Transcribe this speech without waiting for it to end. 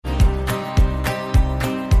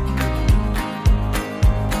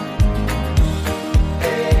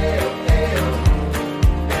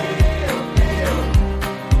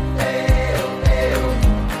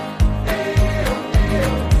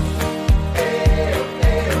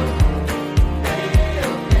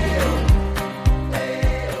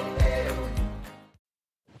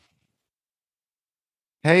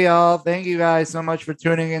Hey y'all, thank you guys so much for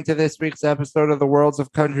tuning into this week's episode of the Worlds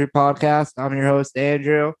of Country podcast. I'm your host,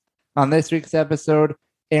 Andrew. On this week's episode,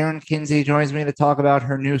 Erin Kinsey joins me to talk about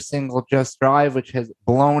her new single, Just Drive, which has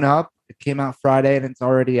blown up. It came out Friday and it's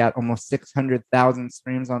already at almost 600,000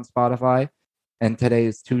 streams on Spotify. And today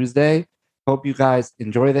is Tuesday. Hope you guys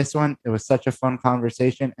enjoy this one. It was such a fun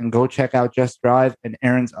conversation. And go check out Just Drive and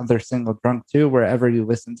Erin's other single, Drunk 2, wherever you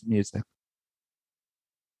listen to music.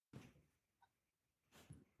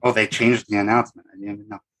 Oh, they changed the announcement. I didn't even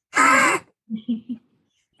know.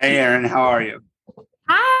 Hey, Erin, how are you?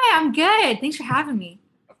 Hi, I'm good. Thanks for having me.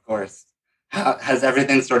 Of course. Has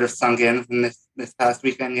everything sort of sunk in from this past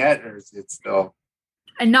weekend yet, or is it still?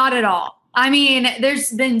 Not at all. I mean,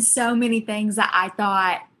 there's been so many things that I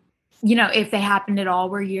thought, if they happened at all,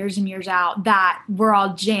 were years and years out that were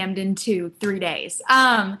all jammed into 3 days.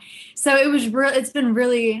 So it's been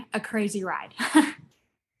really a crazy ride.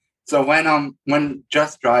 So when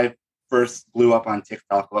Just Drive first blew up on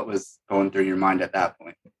TikTok, what was going through your mind at that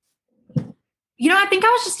point? I think I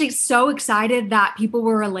was just so excited that people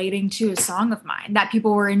were relating to a song of mine, that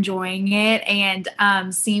people were enjoying it and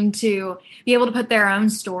seemed to be able to put their own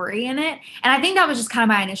story in it. And I think that was just kind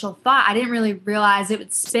of my initial thought. I didn't really realize it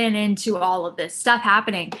would spin into all of this stuff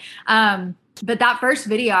happening. But that first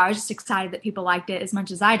video, I was just excited that people liked it as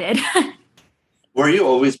much as I did. Were you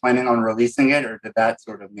always planning on releasing it, or did that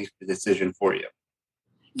sort of make the decision for you?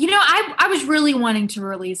 I was really wanting to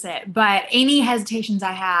release it, but any hesitations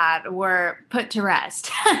I had were put to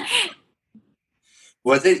rest.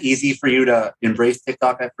 Was it easy for you to embrace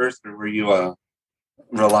TikTok at first, or were you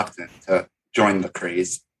reluctant to join the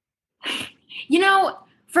craze?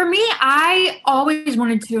 For me, I always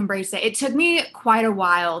wanted to embrace it. It took me quite a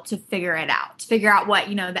while to figure it out, to figure out what,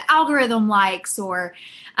 the algorithm likes or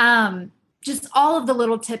just all of the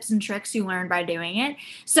little tips and tricks you learn by doing it.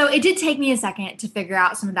 So it did take me a second to figure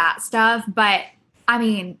out some of that stuff. But I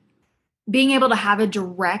mean, being able to have a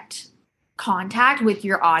direct contact with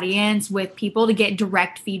your audience, with people to get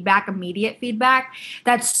direct feedback, immediate feedback,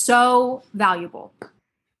 that's so valuable.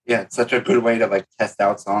 Yeah, it's such a good way to test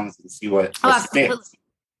out songs and see what sticks.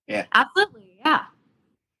 Yeah. Absolutely. Yeah.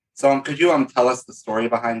 So could you tell us the story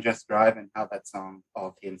behind Just Drive and how that song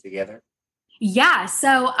all came together? Yeah.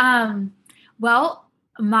 So, well,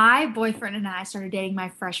 my boyfriend and I started dating my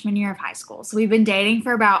freshman year of high school. So we've been dating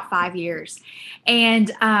for about 5 years.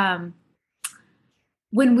 And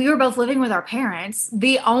when we were both living with our parents,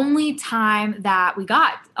 the only time that we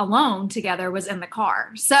got alone together was in the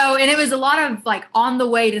car. So, and it was a lot of on the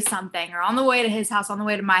way to something or on the way to his house, on the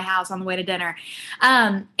way to my house, on the way to dinner.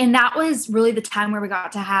 And that was really the time where we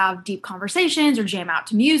got to have deep conversations or jam out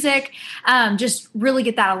to music, just really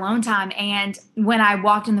get that alone time. And when I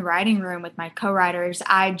walked in the writing room with my co-writers,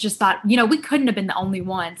 I just thought, we couldn't have been the only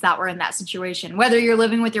ones that were in that situation. Whether you're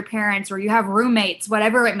living with your parents or you have roommates,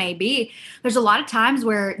 whatever it may be, there's a lot of times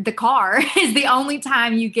where the car is the only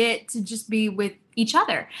time you get to just be with each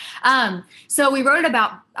other. So we wrote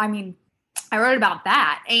about, I wrote about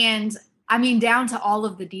that and down to all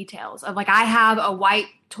of the details of I have a white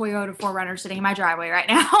Toyota 4Runner sitting in my driveway right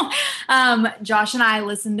now. Josh and I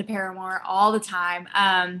listen to Paramore all the time.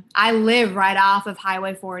 I live right off of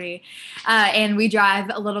Highway 40 and we drive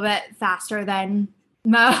a little bit faster than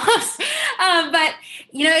most. But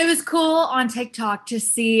it was cool on TikTok to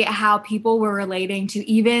see how people were relating to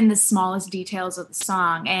even the smallest details of the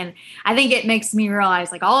song. And I think it makes me realize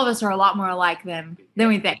all of us are a lot more alike than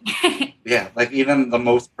we think. Yeah, even the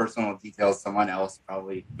most personal details someone else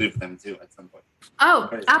probably lived them too at some point. Oh,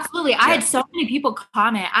 absolutely. I had so many people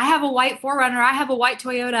comment. I have a white 4Runner. I have a white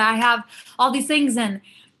Toyota. I have all these things. And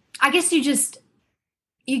I guess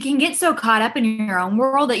you can get so caught up in your own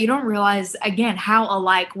world that you don't realize, again, how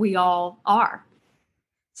alike we all are.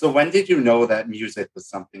 So when did you know that music was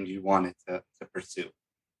something you wanted to pursue?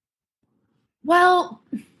 Well,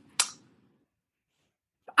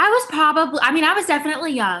 I was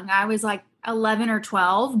definitely young. I was 11 or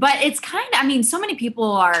 12, but it's so many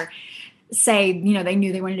people say, they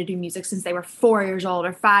knew they wanted to do music since they were 4 years old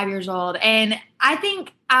or 5 years old. And I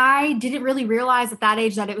think I didn't really realize at that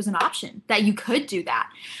age that it was an option, that you could do that.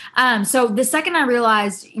 So the second I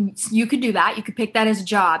realized you could do that, you could pick that as a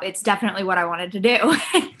job, it's definitely what I wanted to do.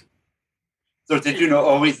 So did you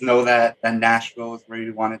always know that Nashville is where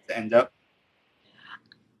you wanted to end up?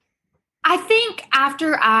 I think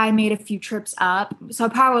after I made a few trips up, so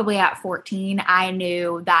probably at 14, I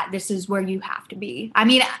knew that this is where you have to be.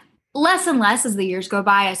 Less and less as the years go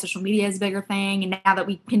by, as social media is a bigger thing, and now that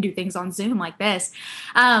we can do things on Zoom like this.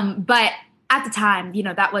 But at the time,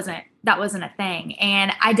 that wasn't a thing.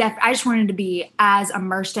 And I just wanted to be as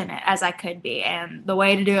immersed in it as I could be. And the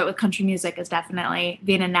way to do it with country music is definitely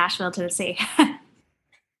being in Nashville, Tennessee.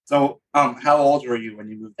 So, how old were you when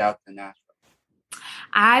you moved out to Nashville?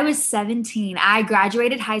 I was 17. I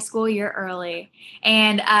graduated high school a year early.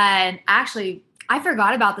 And actually, I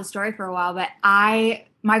forgot about the story for a while, but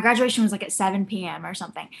my graduation was like at 7 p.m. or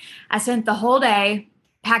something. I spent the whole day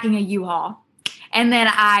packing a U-Haul. And then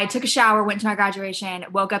I took a shower, went to my graduation,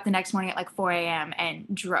 woke up the next morning at like 4 a.m. and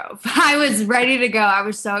drove. I was ready to go. I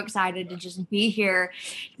was so excited to just be here,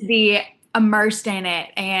 to be immersed in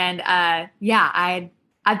it. And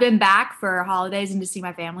I've been back for holidays and to see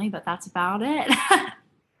my family, but that's about it.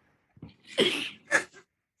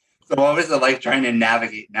 So what was it like trying to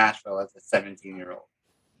navigate Nashville as a 17-year-old?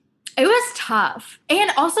 It was tough.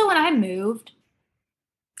 And also when I moved,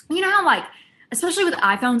 you know how like, especially with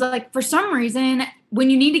iPhones, like for some reason, when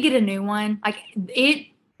you need to get a new one, like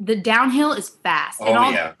the downhill is fast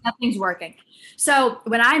and nothing's working. So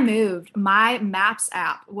when I moved, my Maps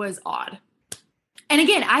app was odd. And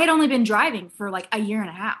again, I had only been driving for like a year and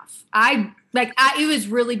a half. It was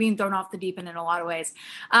really being thrown off the deep end in a lot of ways.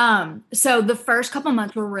 So the first couple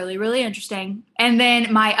months were really, really interesting. And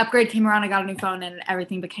then my upgrade came around, I got a new phone and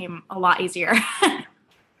everything became a lot easier.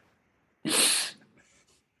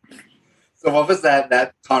 So what was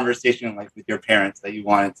that conversation like with your parents that you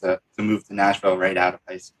wanted to move to Nashville right out of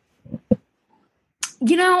high school?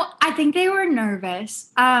 I think they were nervous,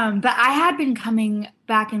 but I had been coming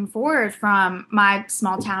back and forth from my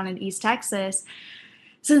small town in East Texas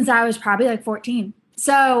since I was probably like 14.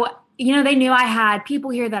 So, they knew I had people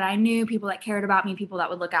here that I knew, people that cared about me, people that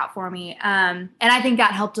would look out for me. And I think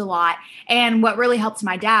that helped a lot. And what really helped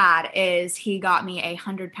my dad is he got me a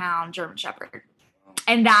 100-pound German Shepherd.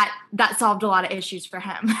 And that solved a lot of issues for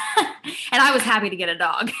him. And I was happy to get a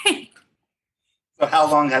dog. So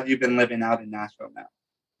how long have you been living out in Nashville now?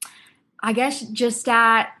 I guess just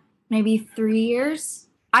at maybe 3 years.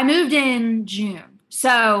 I moved in June.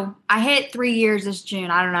 So I hit 3 years this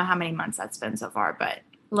June. I don't know how many months that's been so far, but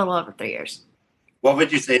a little over 3 years. What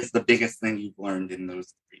would you say is the biggest thing you've learned in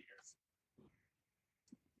those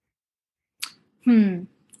 3 years?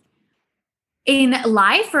 In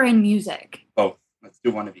life or in music? Both. Let's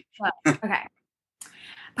do one of each. Okay.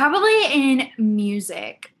 Probably in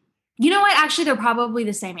music. You know what? Actually, they're probably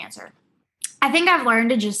the same answer. I think I've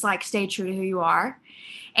learned to just like stay true to who you are.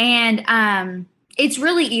 And it's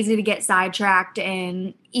really easy to get sidetracked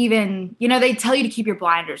and even, they tell you to keep your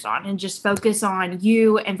blinders on and just focus on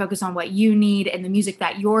you and focus on what you need and the music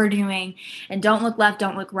that you're doing and don't look left,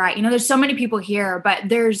 don't look right. There's so many people here, but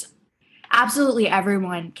there's absolutely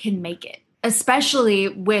everyone can make it, especially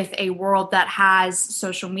with a world that has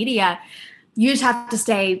social media. You just have to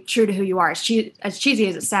stay true to who you are. As cheesy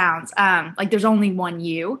as it sounds, like there's only one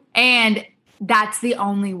you, and that's the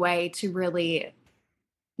only way to really,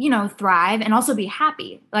 thrive and also be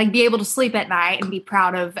happy, like be able to sleep at night and be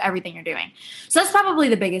proud of everything you're doing. So that's probably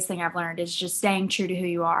the biggest thing I've learned is just staying true to who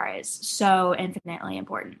you are is so infinitely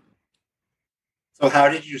important. So how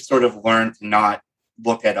did you sort of learn to not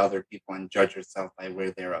look at other people and judge yourself by where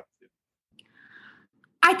they're up to?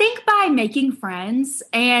 I think by making friends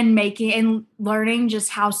and learning just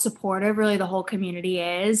how supportive really the whole community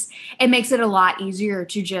is, it makes it a lot easier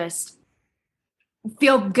to just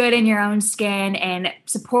feel good in your own skin and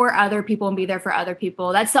support other people and be there for other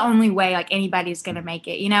people. That's the only way like anybody's going to make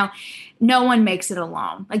it. No one makes it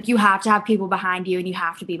alone. Like you have to have people behind you and you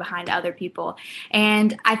have to be behind other people.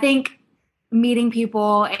 And I think meeting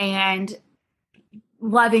people and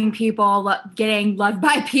loving people, getting loved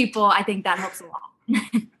by people, I think that helps a lot.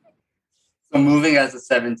 So moving as a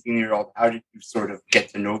 17-year-old, how did you sort of get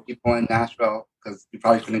to know people in Nashville? Because you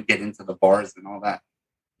probably couldn't get into the bars and all that.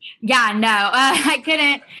 Yeah, no, I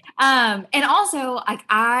couldn't. And also, like,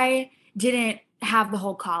 I didn't have the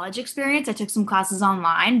whole college experience. I took some classes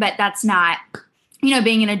online, but that's not,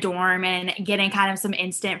 being in a dorm and getting kind of some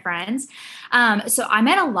instant friends. So I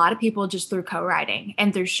met a lot of people just through co-writing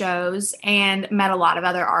and through shows and met a lot of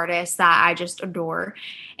other artists that I just adore.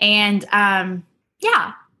 And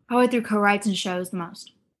probably through co-writes and shows the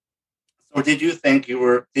most. So did you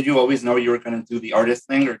always know you were going to do the artist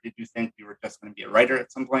thing, or did you think you were just going to be a writer at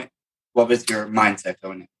some point? What was your mindset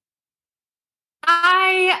going in?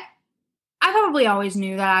 I probably always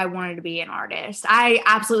knew that I wanted to be an artist. I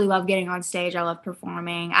absolutely love getting on stage. I love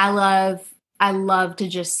performing. I love to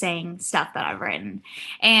just sing stuff that I've written.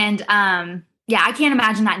 And I can't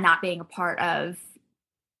imagine that not being a part of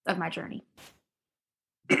my journey.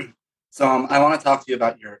 So I want to talk to you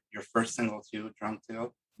about your first single too, Drunk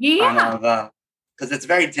Too. Yeah. Because it's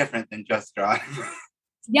very different than Just Drive.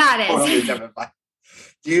 Yeah, it is. Totally different vibe.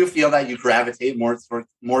 Do you feel that you gravitate more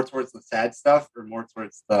towards the sad stuff or more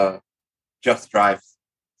towards the Just Drive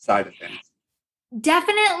side of things?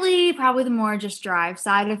 Definitely probably the more Just Drive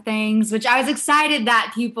side of things, which I was excited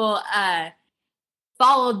that people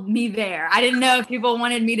followed me there. I didn't know if people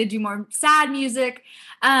wanted me to do more sad music.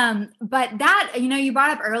 But that, you brought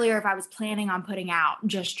up earlier if I was planning on putting out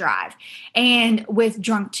Just Drive. And with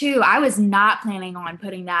Drunk 2, I was not planning on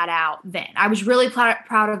putting that out then. I was really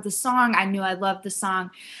proud of the song. I knew I loved the song,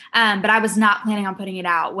 but I was not planning on putting it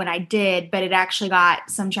out when I did. But it actually got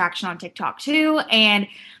some traction on TikTok too. And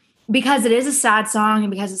because it is a sad song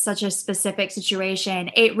and because it's such a specific situation,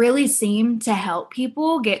 it really seemed to help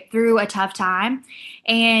people get through a tough time.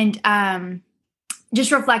 And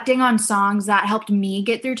just reflecting on songs that helped me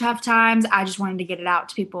get through tough times, I just wanted to get it out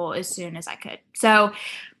to people as soon as I could. So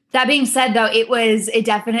that being said, though, it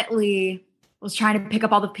definitely was trying to pick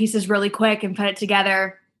up all the pieces really quick and put it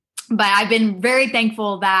together. But I've been very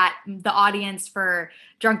thankful that the audience for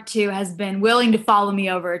Drunk 2 has been willing to follow me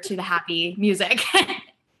over to the happy music.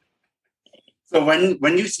 So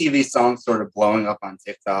when you see these songs sort of blowing up on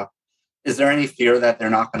TikTok, is there any fear that they're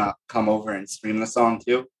not going to come over and stream the song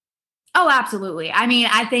too? Oh, absolutely. I mean,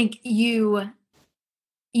 I think you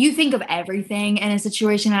think of everything in a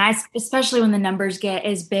situation, and especially when the numbers get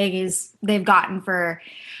as big as they've gotten for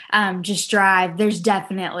Just Drive, there's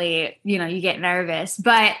definitely, you get nervous.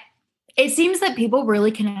 But it seems that people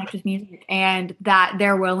really connect with music and that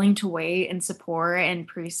they're willing to wait and support and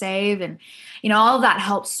pre-save. And, all of that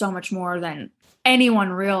helps so much more than anyone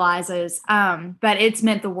realizes. But it's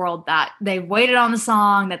meant the world that they've waited on the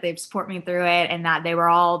song, that they've supported me through it, and that they were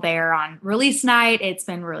all there on release night. It's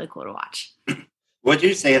been really cool to watch. Would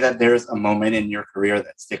you say that there's a moment in your career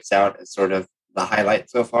that sticks out as sort of the highlight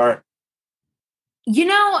so far?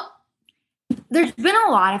 There's been a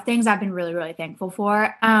lot of things I've been really, really thankful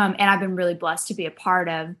for, and I've been really blessed to be a part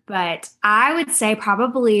of. But I would say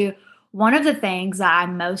probably one of the things that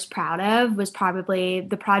I'm most proud of was probably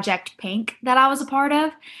the Project Pink that I was a part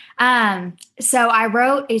of. So I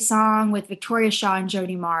wrote a song with Victoria Shaw and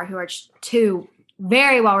Jody Marr, who are two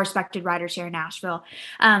very well-respected writers here in Nashville.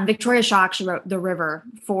 Victoria Shaw actually wrote The River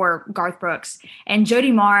for Garth Brooks. And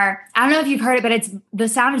Jody Marr, I don't know if you've heard it, but the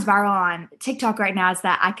sound is viral on TikTok right now. It's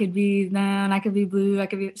that I could be then, I could be blue, I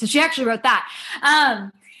could be. So she actually wrote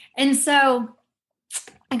that. And so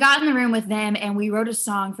I got in the room with them and we wrote a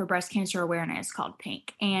song for breast cancer awareness called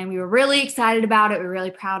Pink. And we were really excited about it. We were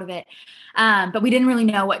really proud of it. But we didn't really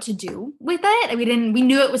know what to do with it. We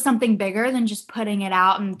knew it was something bigger than just putting it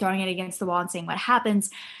out and throwing it against the wall and seeing what happens.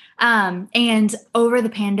 And over the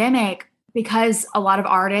pandemic, because a lot of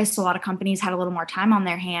artists, a lot of companies had a little more time on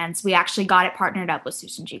their hands, we actually got it partnered up with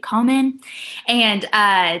Susan G. Komen. And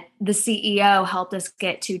the CEO helped us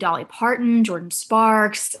get to Dolly Parton, Jordan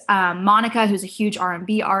Sparks, Monica, who's a huge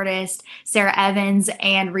R&B artist, Sarah Evans,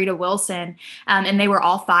 and Rita Wilson. And they were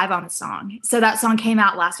all 5 on the song. So that song came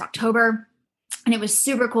out last October. And it was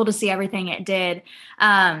super cool to see everything it did.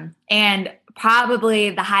 And probably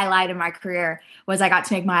the highlight of my career was I got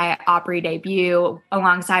to make my Opry debut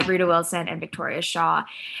alongside Rita Wilson and Victoria Shaw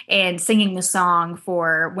and singing the song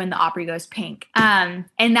for When the Opry Goes Pink. And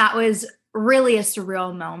that was really a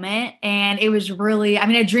surreal moment. And it was really,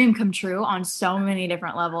 a dream come true on so many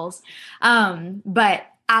different levels. But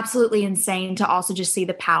absolutely insane to also just see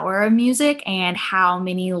the power of music and how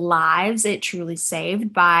many lives it truly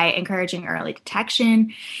saved by encouraging early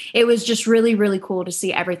detection. It was just really, really cool to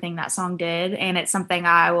see everything that song did. And it's something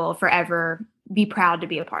I will forever be proud to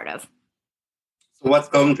be a part of. So what's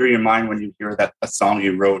going through your mind when you hear that a song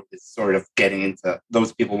you wrote is sort of getting into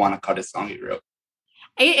those people want to cut a song you wrote?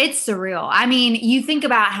 It's surreal. You think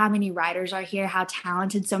about how many writers are here, how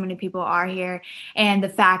talented so many people are here, and the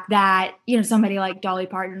fact that, somebody like Dolly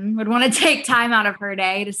Parton would want to take time out of her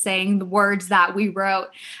day to sing the words that we wrote.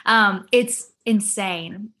 It's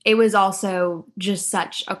insane. It was also just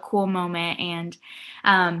such a cool moment. And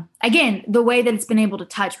again, the way that it's been able to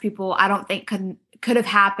touch people, I don't think could have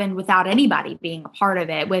happened without anybody being a part of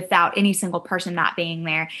it, without any single person not being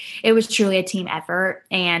there. It was truly a team effort,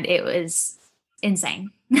 and it was insane.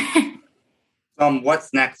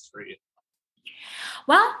 What's next for you?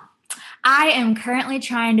 Well, I am currently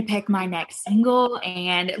trying to pick my next single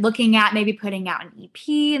and looking at maybe putting out an EP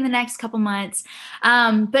in the next couple months.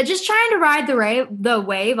 But just trying to ride the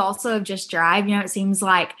wave also of Just Drive. It seems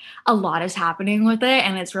like a lot is happening with it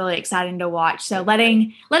and it's really exciting to watch. So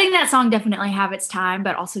letting that song definitely have its time,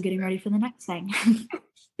 but also getting ready for the next thing.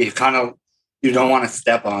 You don't want to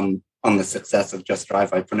step on the success of Just Drive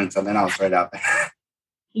by putting something else right out there.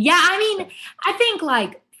 Yeah, I think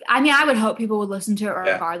I mean, I would hope people would listen to it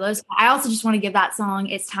regardless. I also just want to give that song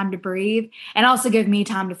its time to breathe and also give me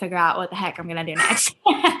time to figure out what the heck I'm going to do next.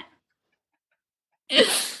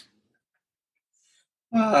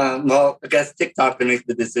 Well, I guess TikTok can make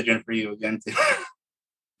the decision for you again too.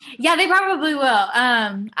 Yeah, they probably will.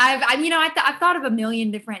 I've thought of a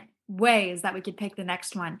million different ways that we could pick the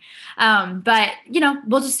next one. But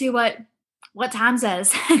we'll just see what time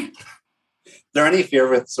says. Is there any fear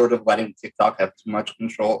with sort of letting TikTok have too much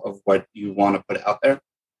control of what you want to put out there?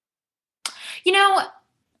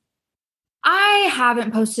 I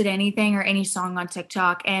haven't posted anything or any song on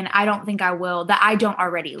TikTok, and I don't think I will, that I don't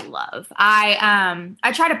already love. I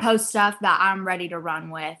try to post stuff that I'm ready to run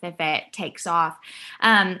with if it takes off.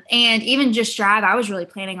 And even Just Drive, I was really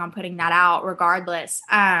planning on putting that out regardless.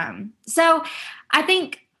 So I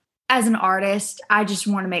think as an artist, I just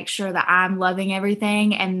want to make sure that I'm loving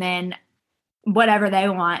everything, and then whatever they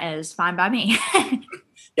want is fine by me.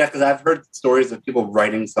 Yeah, because I've heard stories of people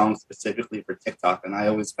writing songs specifically for TikTok, and I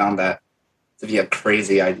always found that to be a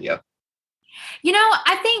crazy idea.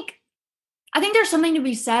 I think there's something to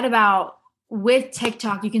be said about with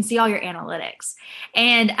TikTok, you can see all your analytics.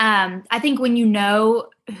 And I think when you know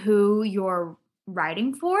who you're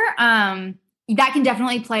writing for, that can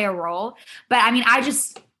definitely play a role. But I mean,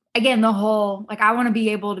 again, the whole, I want to be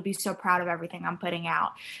able to be so proud of everything I'm putting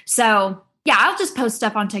out. So yeah, I'll just post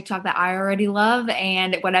stuff on TikTok that I already love,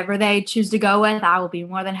 and whatever they choose to go with, I will be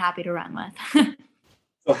more than happy to run with.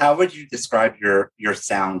 So how would you describe your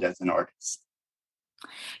sound as an artist?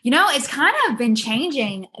 It's kind of been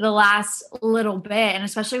changing the last little bit, and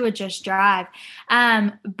especially with Just Drive.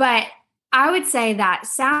 But I would say that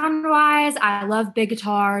sound-wise, I love big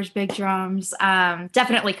guitars, big drums,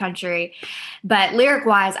 definitely country. But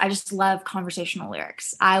lyric-wise, I just love conversational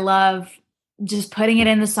lyrics. I love just putting it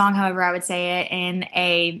in the song, however I would say it, in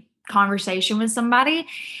a conversation with somebody.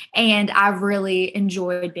 And I've really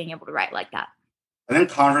enjoyed being able to write like that. I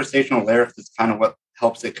think conversational lyrics is kind of what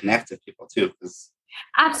helps it connect to people too.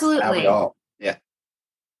 Absolutely. Yeah.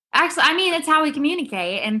 Actually, I mean, it's how we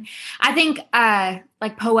communicate. And I think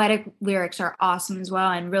poetic lyrics are awesome as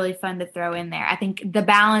well and really fun to throw in there. I think the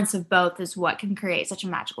balance of both is what can create such a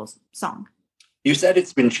magical song. You said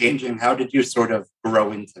it's been changing. How did you sort of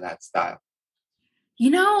grow into that style?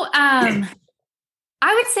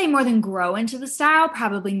 I would say more than grow into the style,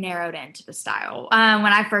 probably narrowed into the style.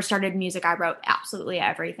 When I first started music, I wrote absolutely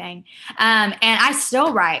everything. And I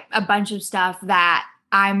still write a bunch of stuff that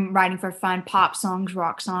I'm writing for fun, pop songs,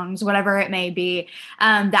 rock songs, whatever it may be,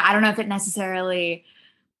 that I don't know if it necessarily,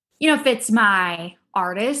 fits my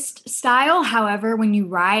artist style. However, when you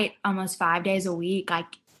write almost 5 days a week,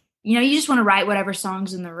 you just want to write whatever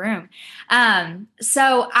song's in the room.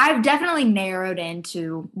 So I've definitely narrowed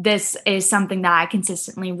into this is something that I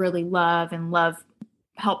consistently really love and love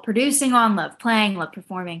help producing on, love playing, love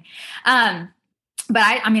performing. But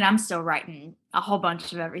I'm still writing a whole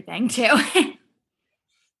bunch of everything too.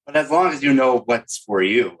 But as long as you know what's for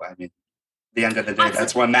you, I mean, at the end of the day,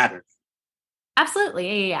 that's what matters.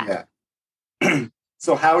 Absolutely. Yeah.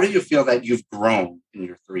 So how do you feel that you've grown in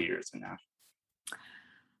your 3 years in Nashville?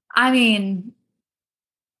 I mean,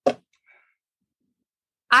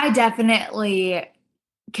 I definitely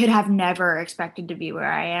could have never expected to be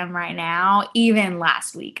where I am right now, even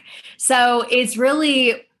last week. So it's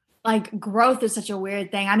really growth is such a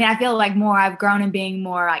weird thing. I mean, I feel like more I've grown in being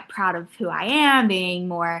more proud of who I am, being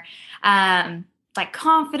more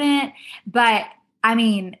confident. But I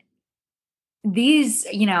mean, these,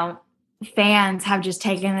 fans have just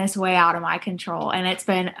taken this way out of my control, and it's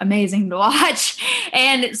been amazing to watch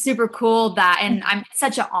and it's super cool and I'm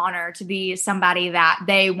such an honor to be somebody that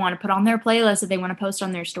they want to put on their playlist, that they want to post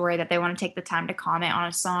on their story, that they want to take the time to comment on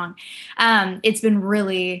a song. It's been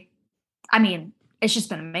really, it's just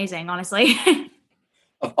been amazing, honestly.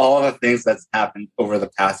 Of all the things that's happened over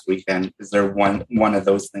the past weekend, is there one of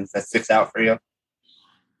those things that sticks out for you?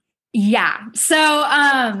 Yeah. So,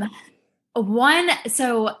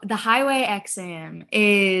 the Highway XM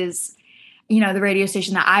is, the radio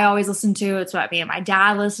station that I always listen to. It's what me and my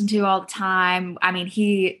dad listen to all the time. I mean,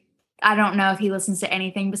 I don't know if he listens to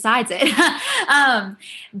anything besides it.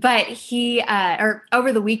 But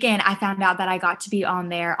over the weekend, I found out that I got to be on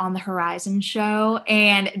there on the Horizon show.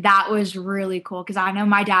 And that was really cool because I know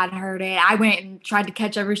my dad heard it. I went and tried to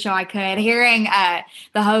catch every show I could. Hearing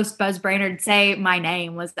the host, Buzz Brainerd, say my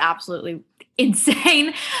name was absolutely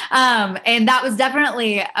insane. And that was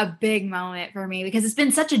definitely a big moment for me because it's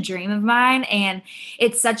been such a dream of mine. And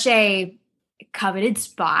it's such a coveted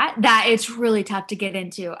spot that it's really tough to get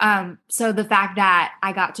into. So the fact that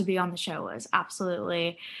I got to be on the show was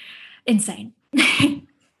absolutely insane.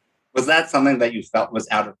 Was that something that you felt was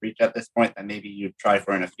out of reach at this point that maybe you'd try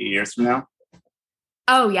for in a few years from now?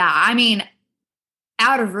 Oh, yeah. I mean,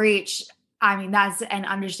 out of reach. I mean, that's an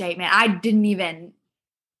understatement. I don't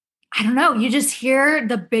know. You just hear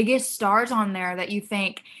the biggest stars on there that you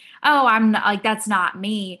think, oh, I'm not, like, that's not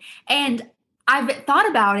me. And I've thought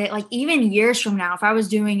about it, like, even years from now, if I was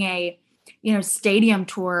doing a, stadium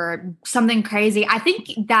tour, something crazy, I think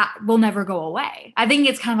that will never go away. I think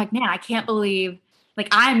it's kind of like, man, I can't believe like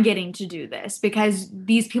I'm getting to do this, because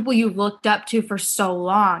these people you've looked up to for so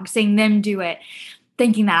long, seeing them do it,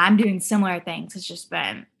 thinking that I'm doing similar things, has just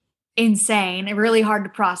been insane and really hard to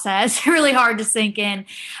process, really hard to sink in.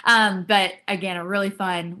 But again, a really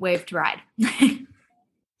fun wave to ride.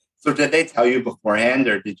 So did they tell you beforehand,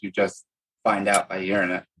 or did you just find out by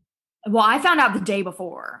hearing it? Well, I found out the day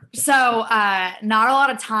before, so not a lot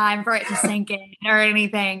of time for it to sink in or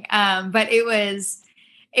anything. But it was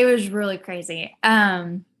really crazy.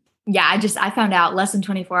 Yeah, I found out less than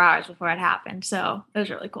 24 hours before it happened, so it was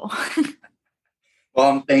really cool.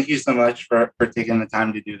 Well, thank you so much for taking the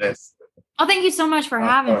time to do this. Oh, thank you so much for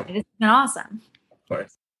having me. It's been awesome. Of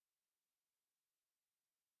course.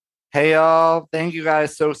 Hey, y'all. Thank you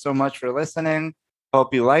guys so much for listening.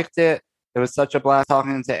 Hope you liked it. It was such a blast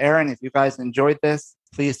talking to Erin. If you guys enjoyed this,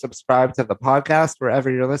 please subscribe to the podcast wherever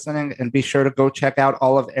you're listening, and be sure to go check out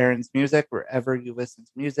all of Erin's music wherever you listen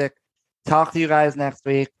to music. Talk to you guys next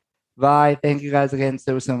week. Bye. Thank you guys again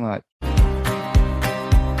so much.